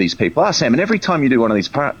know who these people are, Sam. And every time you do one of these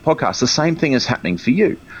podcasts, the same thing is happening for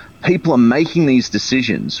you. People are making these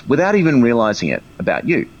decisions without even realizing it about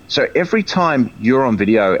you. So every time you're on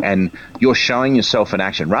video and you're showing yourself in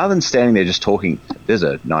action, rather than standing there just talking, there's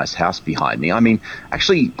a nice house behind me. I mean,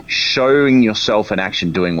 actually showing yourself in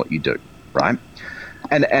action doing what you do, right?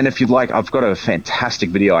 And if you'd like, I've got a fantastic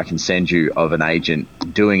video I can send you of an agent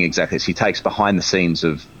doing exactly this. He takes behind the scenes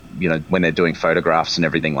of, when they're doing photographs and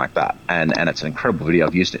everything like that. And it's an incredible video.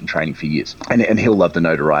 I've used it in training for years. And he'll love the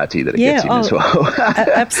notoriety that it gets him as well.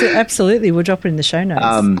 Absolutely. We'll drop it in the show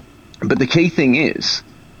notes. But the key thing is,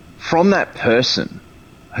 from that person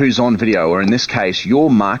who's on video, or in this case,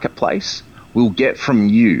 your marketplace will get from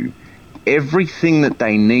you everything that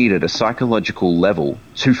they need at a psychological level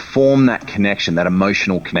to form that connection, that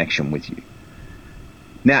emotional connection with you.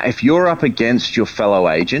 Now, if you're up against your fellow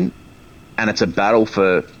agent and it's a battle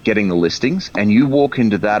for getting the listings, and you walk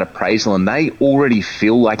into that appraisal and they already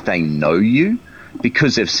feel like they know you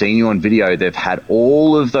because they've seen you on video, they've had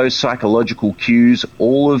all of those psychological cues,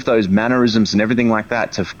 all of those mannerisms and everything like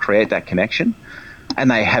that to create that connection,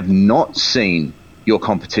 and they have not seen your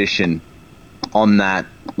competition on that,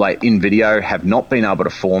 like in video, have not been able to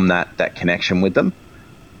form that connection with them,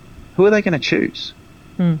 who are they going to choose?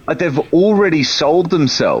 Like, they've already sold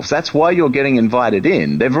themselves. That's why you're getting invited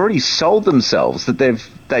in. They've already sold themselves that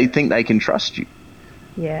they think they can trust you.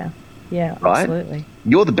 Yeah, right? Absolutely.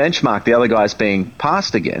 You're the benchmark the other guy's being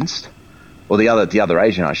passed against, or the other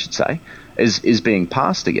agent, I should say, is being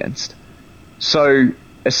passed against. So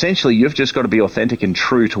essentially, you've just got to be authentic and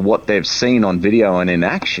true to what they've seen on video and in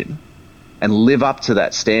action, and live up to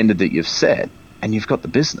that standard that you've set, and you've got the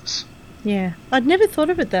business. Yeah. I'd never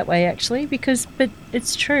thought of it that way, actually, but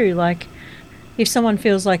it's true. Like, if someone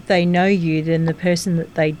feels like they know you, then the person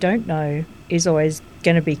that they don't know is always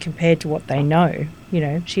going to be compared to what they know.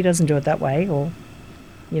 She doesn't do it that way, or,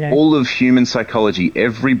 All of human psychology,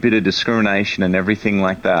 every bit of discrimination and everything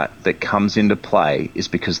like that comes into play is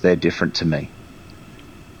because they're different to me.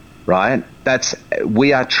 Right?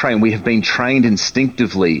 We have been trained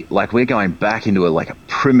instinctively, like we're going back into a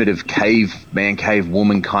primitive cave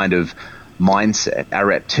woman kind of mindset. Our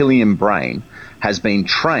reptilian brain has been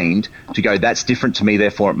trained to go, that's different to me,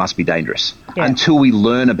 therefore it must be dangerous. Yeah. Until we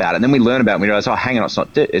learn about it. And then we learn about it and we realize, oh, hang on,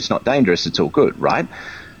 it's not dangerous, it's all good, right?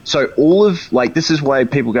 So all of, like, this is why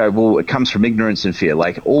people go, well, it comes from ignorance and fear.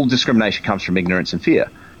 Like, all discrimination comes from ignorance and fear.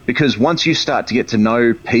 Because once you start to get to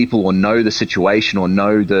know people or know the situation or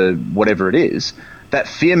know the whatever it is, that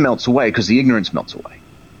fear melts away because the ignorance melts away,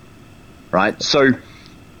 right? So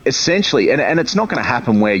essentially, and it's not going to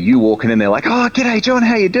happen where you walk in and they're like, oh, g'day, John,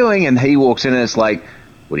 how you doing? And he walks in and it's like,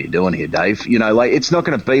 what are you doing here, Dave? You know, like, it's not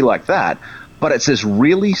going to be like that. But it's this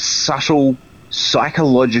really subtle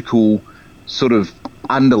psychological sort of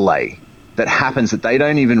underlay that happens that they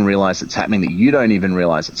don't even realize it's happening, that you don't even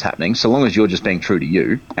realize it's happening, so long as you're just being true to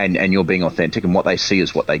you and you're being authentic, and what they see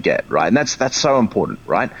is what they get, right? And that's so important,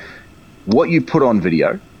 right? What you put on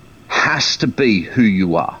video has to be who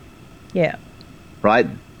you are. Yeah. Right?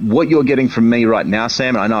 What you're getting from me right now,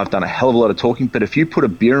 Sam, and I know I've done a hell of a lot of talking, but if you put a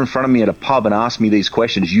beer in front of me at a pub and ask me these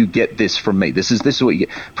questions, you get this from me. This is what you get.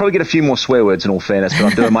 Probably get a few more swear words in all fairness, but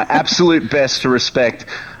I'm doing my absolute best to respect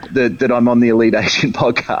that I'm on the Elite Agent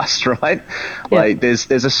podcast, right? Yeah. Like there's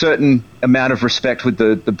a certain amount of respect with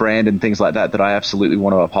the brand and things like that I absolutely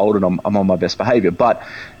want to uphold, and I'm on my best behavior. But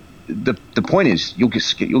the point is, you'll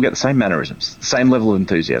get the same mannerisms, the same level of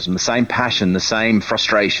enthusiasm, the same passion, the same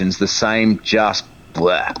frustrations, the same just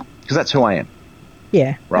blah, because that's who I am.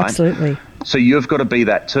 Yeah, right? Absolutely. So you've got to be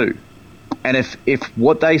that too. And if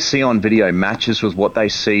what they see on video matches with what they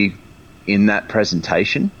see in that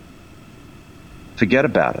presentation, forget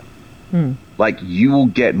about it. Like, you will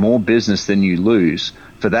get more business than you lose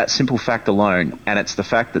for that simple fact alone. And it's the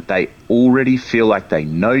fact that they already feel like they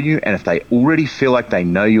know you. And if they already feel like they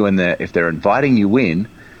know you, and if they're inviting you in,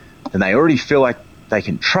 then they already feel like they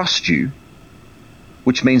can trust you,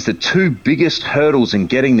 which means the two biggest hurdles in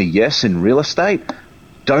getting the yes in real estate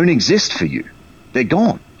don't exist for you. They're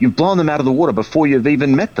gone. You've blown them out of the water before you've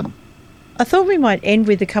even met them. I thought we might end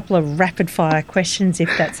with a couple of rapid-fire questions, if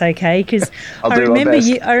that's okay, because I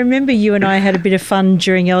remember you and I had a bit of fun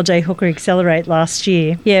during LJ Hooker Accelerate last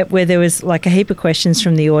year, where there was like a heap of questions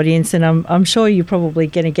from the audience, and I'm sure you're probably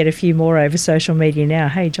going to get a few more over social media now.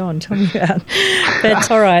 Hey, John, tell me about. But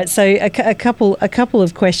all right, so a couple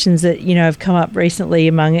of questions that have come up recently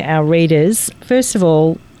among our readers. First of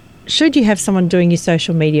all, should you have someone doing your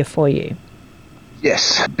social media for you?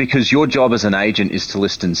 Yes, because your job as an agent is to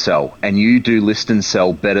list and sell, and you do list and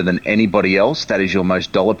sell better than anybody else. That is your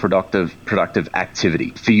most dollar productive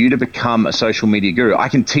activity. For you to become a social media guru, I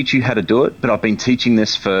can teach you how to do it, but I've been teaching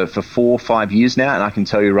this for 4 or 5 years now, and I can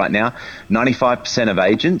tell you right now, 95% of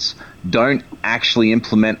agents don't actually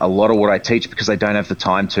implement a lot of what I teach because they don't have the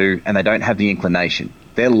time to, and they don't have the inclination.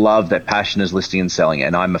 Their passion is listing and selling,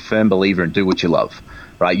 and I'm a firm believer in do what you love,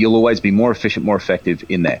 right? You'll always be more efficient, more effective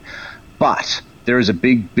in there. But there is a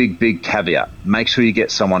big caveat. Make sure you get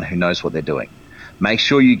someone who knows what they're doing. Make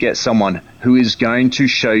sure you get someone who is going to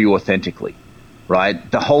show you authentically, right?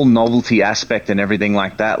 The whole novelty aspect and everything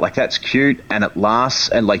like that, like, that's cute and it lasts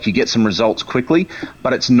and like you get some results quickly,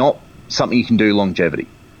 but it's not something you can do longevity,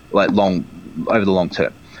 over the long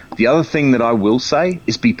term. The other thing that I will say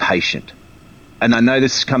is be patient. And I know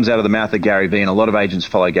this comes out of the mouth of Gary Vee, and a lot of agents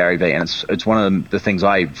follow Gary Vee, and it's one of the things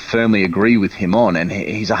I firmly agree with him on, and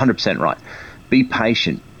he's 100% right. Be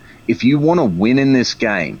patient. If you want to win in this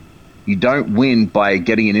game, you don't win by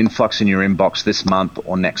getting an influx in your inbox this month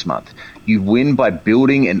or next month. You win by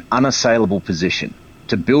building an unassailable position.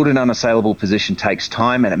 To build an unassailable position takes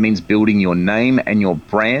time, and it means building your name and your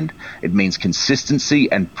brand. It means consistency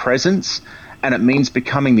and presence, and it means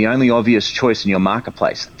becoming the only obvious choice in your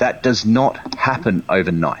marketplace. That does not happen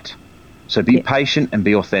overnight. So be patient and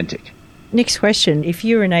be authentic. Next question. If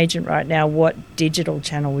you're an agent right now, what digital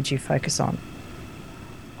channel would you focus on?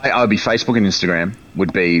 I would be Facebook and Instagram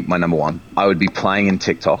would be my number one. I would be playing in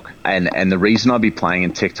TikTok. And the reason I'd be playing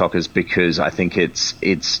in TikTok is because I think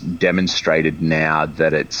it's demonstrated now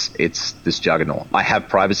that it's this juggernaut. I have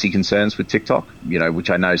privacy concerns with TikTok, which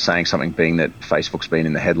I know is saying something, being that Facebook's been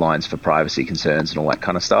in the headlines for privacy concerns and all that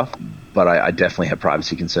kind of stuff. But I definitely have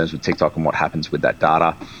privacy concerns with TikTok and what happens with that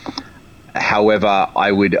data. However,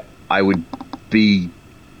 I would be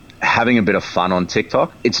having a bit of fun on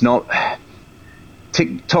TikTok.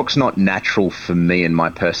 TikTok's not natural for me and my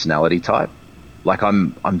personality type. Like,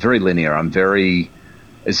 I'm very linear. I'm very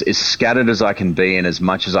as scattered as I can be, and as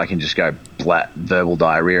much as I can just go verbal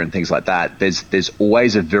diarrhea and things like that. There's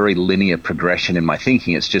always a very linear progression in my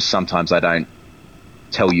thinking. It's just sometimes I don't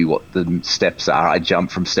tell you what the steps are. I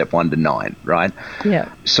jump from step 1 to 9, right? Yeah.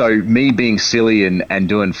 So me being silly and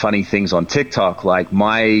doing funny things on TikTok, like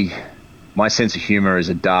my My sense of humor is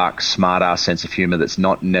a dark, smart-ass sense of humor that's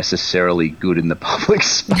not necessarily good in the public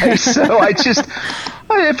space. So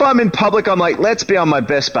if I'm in public, I'm like, let's be on my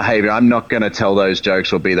best behavior. I'm not going to tell those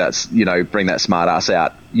jokes or be that, bring that smart-ass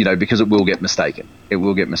out, because it will get mistaken. It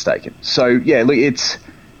will get mistaken. So, yeah, look,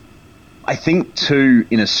 I think, too,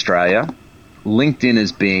 in Australia, LinkedIn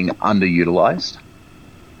is being underutilized.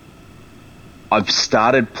 I've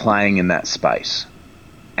started playing in that space,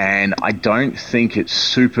 and I don't think it's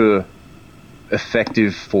super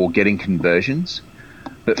effective for getting conversions,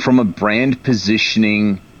 but from a brand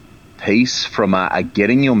positioning piece, from a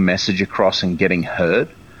getting your message across and getting heard,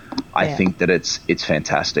 I think that it's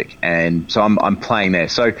fantastic. And so I'm playing there.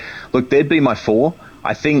 So look, there'd be my 4.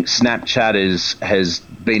 I think Snapchat has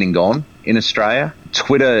been and gone in Australia.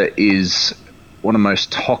 Twitter is one of the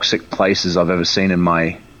most toxic places I've ever seen in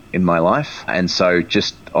my life. And so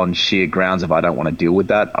just on sheer grounds of I don't want to deal with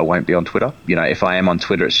that, I won't be on Twitter. If I am on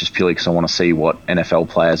Twitter, it's just purely because I want to see what NFL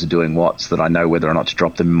players are doing so that I know whether or not to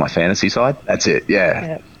drop them in my fantasy side. That's it,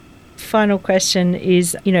 yeah. Final question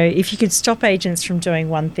is, if you could stop agents from doing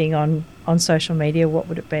one thing on social media, what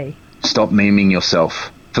would it be? Stop memeing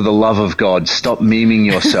yourself. For the love of God, stop memeing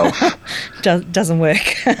yourself. Doesn't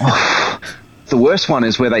work. The worst one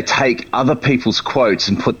is where they take other people's quotes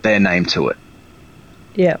and put their name to it.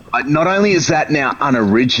 Yeah. Not only is that now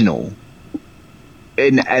unoriginal,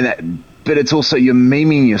 but it's also you're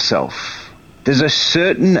memeing yourself. There's a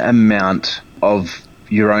certain amount of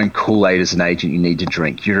your own Kool-Aid as an agent you need to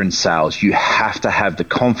drink. You're in sales. You have to have the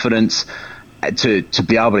confidence to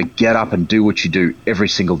be able to get up and do what you do every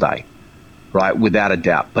single day, right? Without a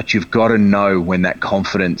doubt. But you've got to know when that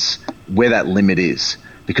confidence, where that limit is.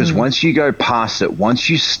 Because once you go past it, once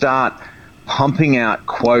you start pumping out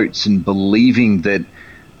quotes and believing that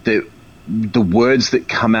the words that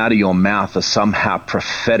come out of your mouth are somehow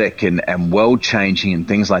prophetic and world-changing and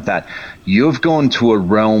things like that, you've gone to a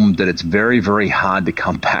realm that it's very, very hard to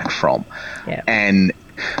come back from. Yeah. And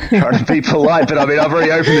trying to be polite, but I mean, I've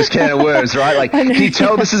already opened this can of worms, right? Like, can you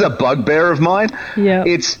tell this is a bugbear of mine? Yeah.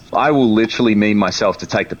 I will literally meme myself to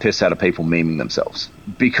take the piss out of people memeing themselves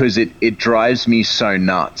because it drives me so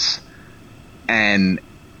nuts. And,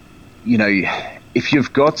 if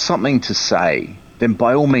you've got something to say, then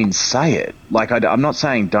by all means say it. Like, I'm not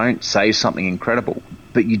saying don't say something incredible,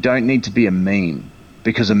 but you don't need to be a meme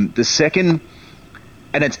because the second,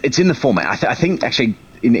 and it's in the format. I think actually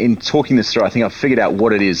in talking this through, I think I've figured out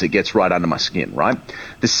what it is that gets right under my skin, right?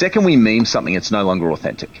 The second we meme something, it's no longer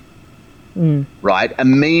authentic, right? A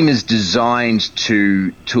meme is designed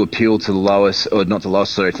to appeal to the lowest, or not the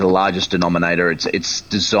lowest, sorry, to the largest denominator. It's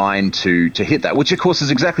designed to hit that, which of course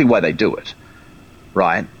is exactly why they do it,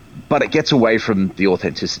 right? But it gets away from the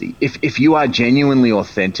authenticity. If you are genuinely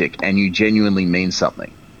authentic and you genuinely mean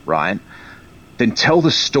something, right, then tell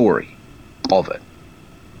the story of it.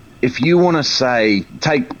 If you want to say,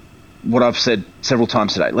 take what I've said several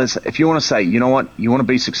times today, if you want to say, you know what, you want to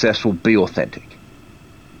be successful, be authentic.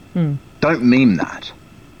 Don't meme that.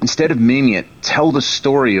 Instead of memeing it, tell the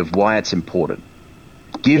story of why it's important.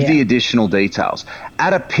 Give the additional details.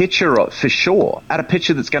 Add a picture for sure. Add a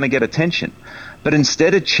picture that's going to get attention. But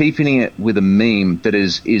instead of cheapening it with a meme that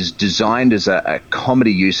is designed as a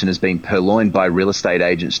comedy use and has been purloined by real estate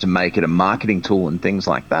agents to make it a marketing tool and things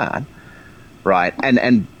like that, right?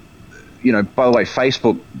 And by the way,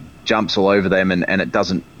 Facebook jumps all over them and it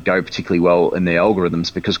doesn't go particularly well in their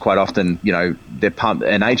algorithms because quite often,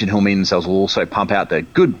 an agent who'll meme themselves will also pump out the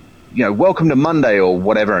good, welcome to Monday or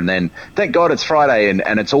whatever, and then thank God it's Friday,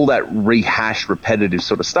 and it's all that rehashed, repetitive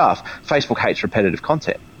sort of stuff. Facebook hates repetitive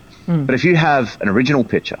content. But if you have an original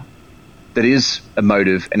picture that is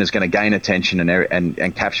emotive and is going to gain attention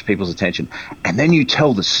and capture people's attention, and then you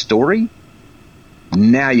tell the story,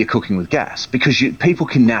 now you're cooking with gas because people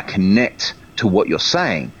can now connect to what you're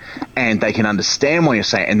saying and they can understand what you're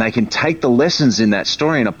saying and they can take the lessons in that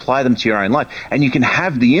story and apply them to your own life, and you can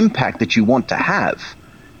have the impact that you want to have.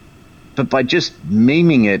 But by just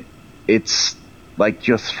memeing it, it's like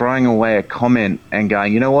you're throwing away a comment and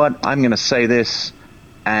going, you know what, I'm going to say this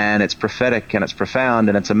and it's prophetic and it's profound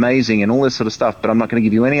and it's amazing and all this sort of stuff, but I'm not going to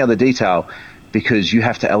give you any other detail because you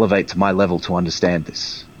have to elevate to my level to understand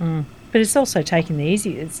this. But it's also taking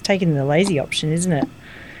the lazy option, isn't it?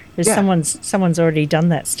 Because someone's already done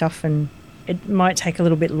that stuff and it might take a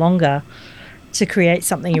little bit longer to create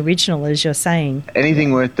something original, as you're saying.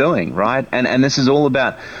 Anything worth doing, right? And this is all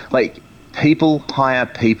about, like, people hire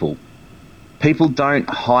people. People don't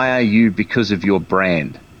hire you because of your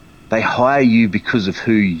brand. They hire you because of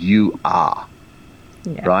who you are,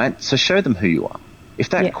 right? So show them who you are.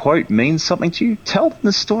 If that quote means something to you, tell them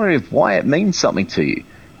the story of why it means something to you.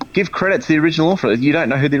 give credit to the original author. If you don't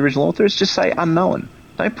know who the original author is, just say unknown.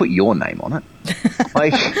 Don't put your name on it.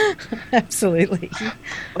 Like, absolutely.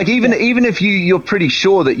 Like even if you're pretty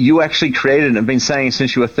sure that you actually created it and have been saying it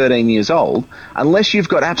since you were 13 years old, unless you've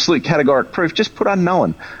got absolute categoric proof, just put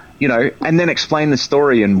unknown, and then explain the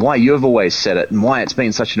story and why you've always said it and why it's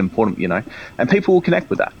been such an important, and people will connect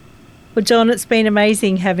with that. Well, John, it's been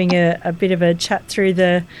amazing having a bit of a chat through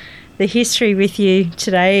the history with you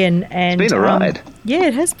today. And it's been a ride. Yeah,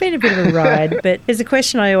 it has been a bit of a ride. But there's a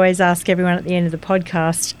question I always ask everyone at the end of the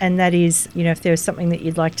podcast, and that is, if there was something that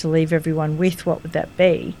you'd like to leave everyone with, what would that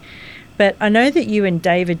be? But I know that you and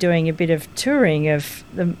Dave are doing a bit of touring at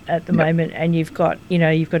the moment, and you've got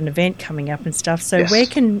an event coming up and stuff. So yes.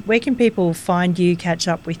 where can people find you, catch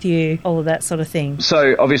up with you, all of that sort of thing?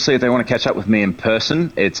 So obviously, if they want to catch up with me in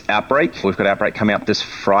person, it's Outbreak. We've got Outbreak coming up this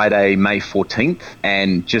Friday, May 14th,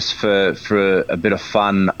 and just for a bit of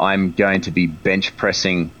fun, I'm going to be bench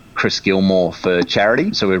pressing Chris Gilmore for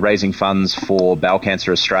charity. So we're raising funds for Bowel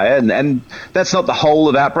Cancer Australia. And that's not the whole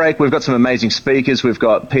of Outbreak. We've got some amazing speakers. We've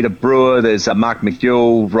got Peter Brewer, there's Mark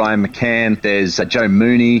McGill, Ryan McCann, there's Joe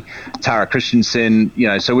Mooney, Tara Christensen.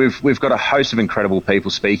 So we've got a host of incredible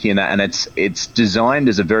people speaking in that. And it's designed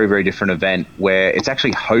as a very, very different event where it's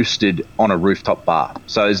actually hosted on a rooftop bar.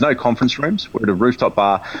 So there's no conference rooms. We're at a rooftop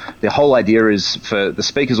bar. The whole idea is for the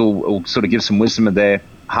speakers will sort of give some wisdom of their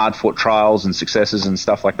hard-fought trials and successes and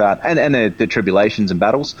stuff like that, and their tribulations and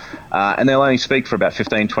battles. And they'll only speak for about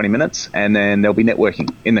 15, 20 minutes, and then they'll be networking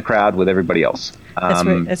in the crowd with everybody else.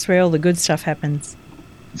 That's where all the good stuff happens.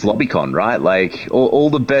 It's LobbyCon, right? Like all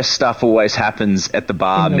the best stuff always happens at the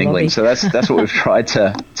bar mingling. Lobby. So that's what we've tried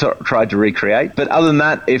to recreate. But other than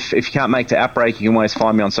that, if you can't make to Outbreak, you can always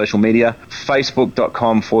find me on social media,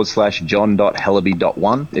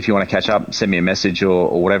 facebook.com/john.hellaby.1. If you want to catch up, send me a message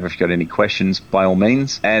or whatever. If you've got any questions, by all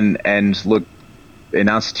means. And look, in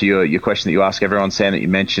answer to your question that you ask everyone, Sam, that you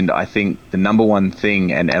mentioned, I think the number one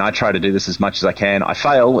thing, and I try to do this as much as I can. I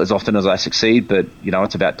fail as often as I succeed, but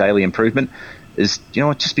it's about daily improvement. Is,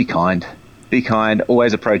 just be kind. Be kind.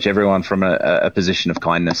 Always approach everyone from a position of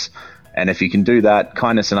kindness. And if you can do that,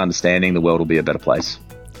 kindness and understanding, the world will be a better place.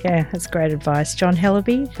 Yeah, that's great advice. John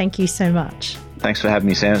Hellaby, thank you so much. Thanks for having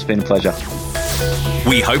me, Sam. It's been a pleasure.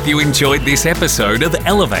 We hope you enjoyed this episode of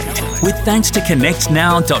Elevate with thanks to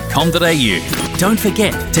connectnow.com.au. Don't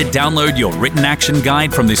forget to download your written action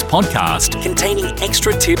guide from this podcast containing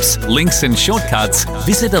extra tips, links and shortcuts.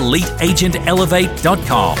 Visit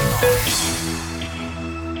eliteagentelevate.com.